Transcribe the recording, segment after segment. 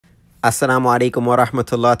Assalamu alaikum wa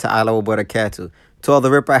rahmatullah ta'ala wa barakatuh. To all the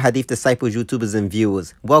RipRightHD disciples, YouTubers, and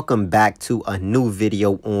viewers, welcome back to a new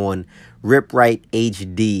video on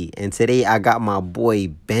RipRightHD. And today I got my boy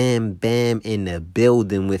Bam in the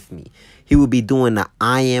building with me. He will be doing the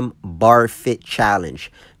IamBarFit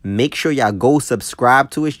challenge. Make sure y'all go subscribe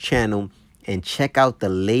to his channel and check out the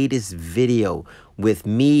latest video with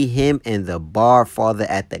me, him, and the bar father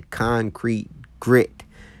at the concrete grit.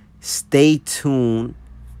 Stay tuned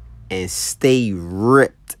and stay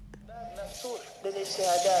ripped.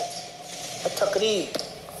 التقريب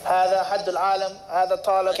هذا حد العالم هذا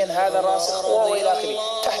طالق هذا راسخ والى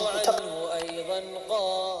اخره تحت ايضا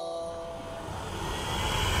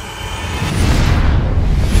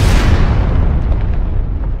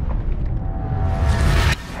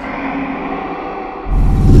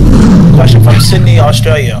question from Sydney,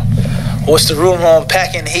 Australia. What's the room on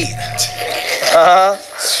packing heat?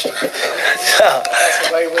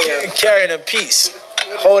 Carrying a piece,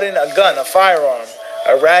 holding a gun, a firearm,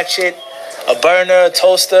 a ratchet, a burner, a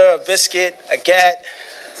toaster, a biscuit, a gat.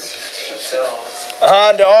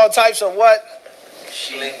 There are all types of what?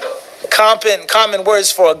 Common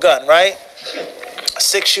words for a gun, right? A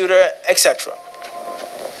six-shooter, etc.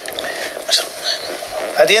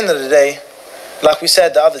 At the end of the day, like we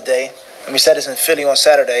said the other day, and we said this in Philly on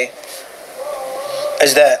Saturday,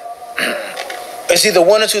 is that it's either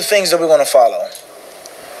one or two things that we're going to follow.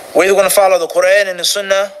 We're either going to follow the Quran and the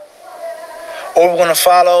Sunnah, or we're going to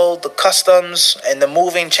follow the customs and the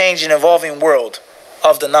moving, changing, evolving world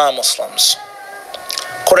of the non-Muslims.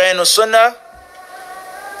 Quran and Sunnah,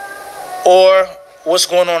 or what's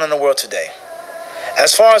going on in the world today.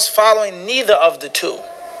 As far as following neither of the two,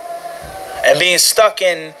 and being stuck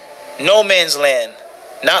in no man's land,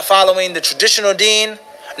 not following the traditional deen,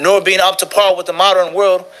 nor being up to par with the modern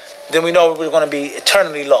world, then we know we're going to be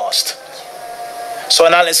eternally lost. So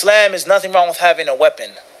in Islam, there's nothing wrong with having a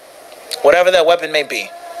weapon, whatever that weapon may be.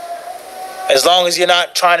 As long as you're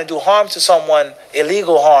not trying to do harm to someone,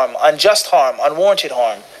 illegal harm, unjust harm, unwarranted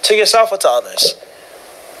harm, to yourself or to others.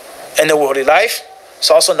 In the worldly life,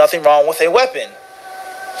 there's also nothing wrong with a weapon.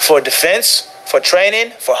 For defense, for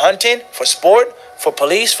training, for hunting, for sport, for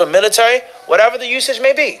police, for military, whatever the usage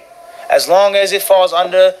may be. As long as it falls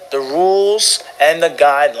under the rules and the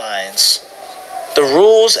guidelines. The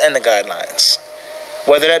rules and the guidelines.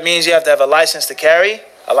 Whether that means you have to have a license to carry,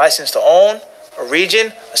 a license to own, a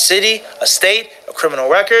region, a city, a state, a criminal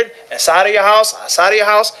record, inside of your house, outside of your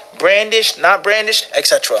house, brandished, not brandished,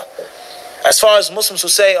 etc. As far as Muslims who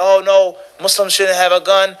say, oh no, Muslims shouldn't have a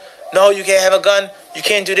gun, no, you can't have a gun, you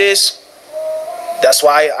can't do this. That's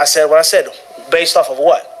why I said what I said. Based off of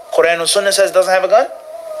what? Quran and Sunnah says doesn't have a gun?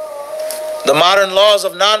 The modern laws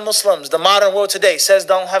of non-Muslims, the modern world today says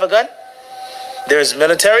don't have a gun. There's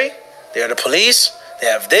military, there are the police, they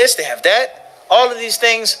have this, they have that. All of these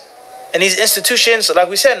things and these institutions, like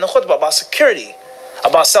we said in the khutbah, about security,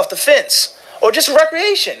 about self-defense, or just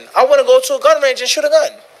recreation. I want to go to a gun range and shoot a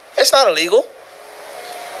gun. It's not illegal.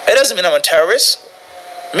 It doesn't mean I'm a terrorist.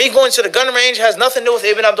 Me going to the gun range has nothing to do with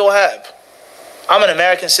Ibn Abdul Wahab. I'm an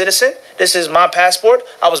American citizen. This is my passport.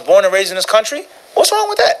 I was born and raised in this country. What's wrong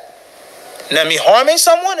with that? Now, me harming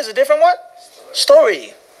someone is a different what?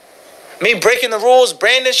 Story. Me breaking the rules,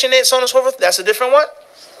 brandishing it, so on and so forth, that's a different what?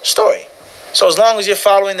 Story. So as long as you're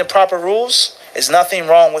following the proper rules, there's nothing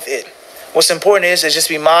wrong with it. What's important is just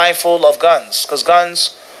be mindful of guns, because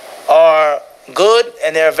guns are good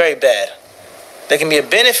and they're very bad. They can be a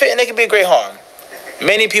benefit and they can be a great harm.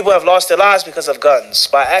 Many people have lost their lives because of guns,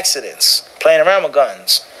 by accidents, playing around with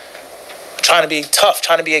guns, trying to be tough,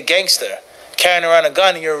 trying to be a gangster. Carrying around a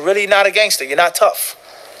gun and you're really not a gangster. You're not tough.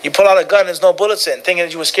 You pull out a gun, there's no bullets in, thinking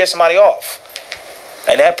that you would scare somebody off.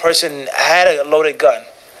 And that person had a loaded gun.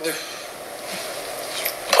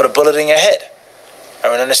 Put a bullet in your head.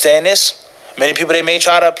 Everyone understand this? Many people, they may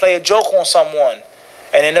try to play a joke on someone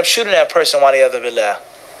and end up shooting that person while they other billah.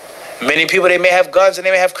 Many people, they may have guns and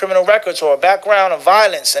they may have criminal records or a background of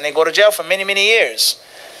violence and they go to jail for many, many years.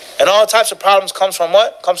 And all types of problems comes from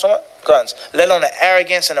what? Comes from what? Guns. Let alone the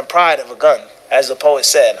arrogance and the pride of a gun. As the poet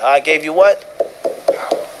said, I gave you what?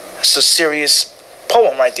 It's a serious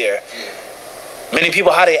poem right there. Many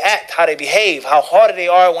people, how they act, how they behave, how hard they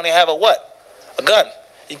are when they have a what? A gun.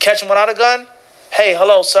 You catch them without a gun? Hey,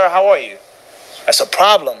 hello, sir, how are you? That's a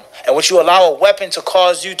problem. And what you allow a weapon to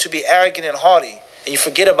cause you to be arrogant and haughty. And you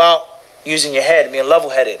forget about using your head, being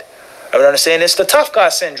level-headed. I understand this? The tough guy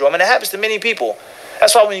syndrome, and it happens to many people.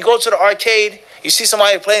 That's why when you go to the arcade, you see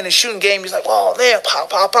somebody playing a shooting game, he's like, oh, there, pow,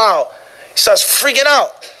 pow, pow. He starts freaking out.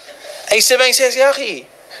 And he sits back and says, Yahi,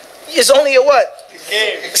 it's only a what?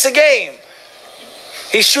 It's a game.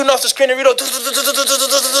 He's shooting off the screen and reload.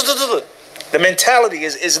 The mentality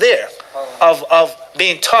is there of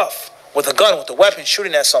being tough with a gun, with a weapon,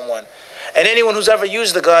 shooting at someone. And anyone who's ever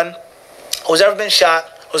used a gun, who's ever been shot,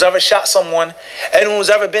 who's ever shot someone, anyone who's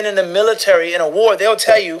ever been in the military in a war, they'll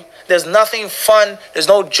tell you there's nothing fun, there's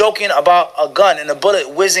no joking about a gun and a bullet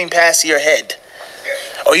whizzing past your head.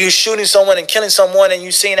 Or you shooting someone and killing someone and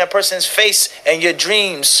you seeing that person's face in your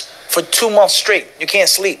dreams for 2 months straight. You can't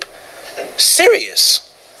sleep.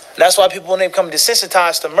 Serious. That's why people, when they become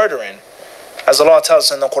desensitized to murdering, as Allah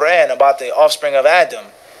tells us in the Quran about the offspring of Adam,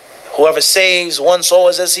 whoever saves one soul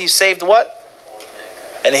as if he saved what?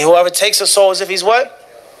 And whoever takes a soul as if he's what?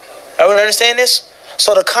 Everyone understand this?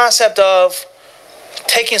 So the concept of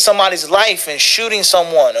taking somebody's life and shooting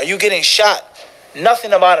someone, or you getting shot,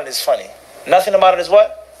 nothing about it is funny. Nothing about it is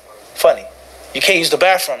what? Funny. You can't use the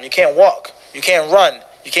bathroom. You can't walk. You can't run.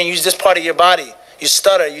 You can't use this part of your body. You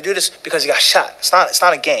stutter. You do this because you got shot. It's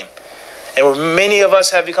not a game. And many of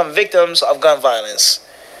us have become victims of gun violence.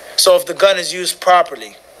 So if the gun is used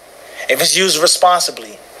properly, if it's used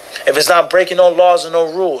responsibly, if it's not breaking no laws and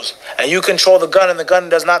no rules, and you control the gun and the gun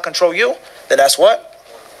does not control you, then that's what?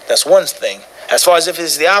 That's one thing. As far as if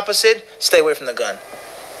it's the opposite, stay away from the gun.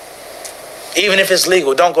 Even if it's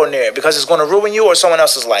legal, don't go near it because it's going to ruin you or someone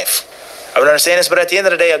else's life. I would understand this, but at the end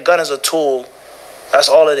of the day, a gun is a tool. That's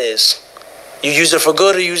all it is. You use it for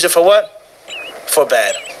good or you use it for what? For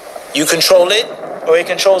bad. You control it or it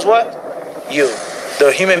controls what? You.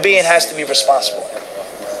 The human being has to be responsible.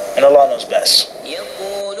 And Allah knows best.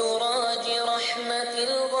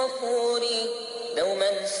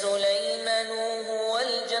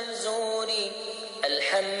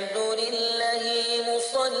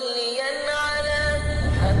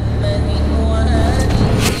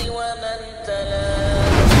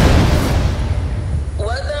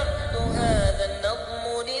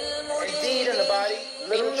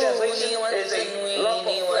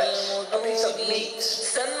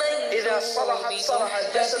 إذا صلحت صلح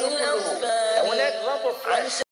الجسد كله. And when that lump of flesh